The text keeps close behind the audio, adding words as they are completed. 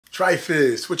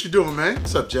Trifus, what you doing, man?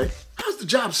 What's up, Jay? How's the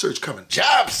job search coming?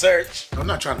 Job search? I'm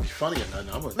not trying to be funny or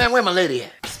nothing. Man, where my lady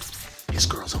at? This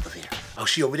girl's over there. Oh,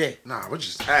 she over there? Nah, we're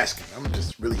just asking. I'm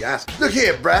just really asking. Look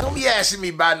here, bruh. Don't be asking me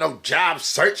about no job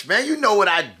search, man. You know what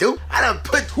I do. I done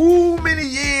put too many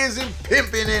years in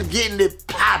pimping and getting it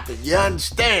popping. You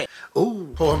understand?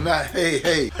 Ooh. Oh, I'm not.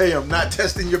 Hey, I'm not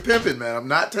testing your pimping, man. I'm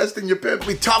not testing your pimping.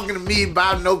 Be talking to me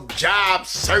about no job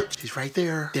search. She's right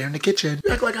there in the kitchen.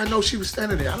 You act like I know she was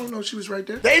standing there. I don't know she was right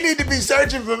there. They need to be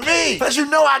searching for me. Cause you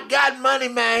know I got money,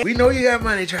 man. We know you got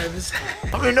money, Travis. I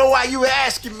don't even know why you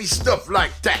asking me stuff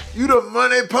like that. You the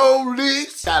money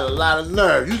police? Got a lot of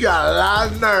nerve. You got a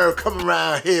lot of nerve coming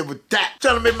around here with that.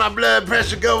 Trying to make my blood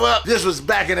pressure go up. This was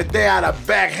back in the day. I'd have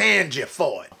backhand you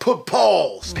for it. Put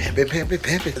paws.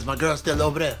 Pimpin'. Is my girl still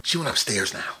over there? She went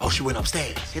upstairs now. Oh, she went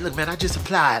upstairs. Hey, look, man, I just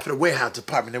applied for the warehouse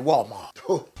department at Walmart.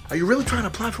 Oh, are you really trying to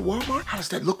apply for Walmart? How does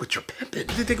that look with your pimping?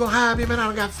 You think they gonna hire me, man? I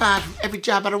done got fired from every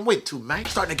job I done went to, man.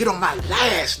 Starting to get on my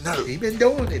last nerve. He been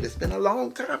doing it. It's been a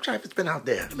long time. Trifus been out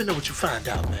there. Let me know what you find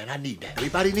out, man. I need that.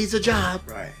 Everybody needs a job.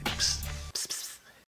 Right.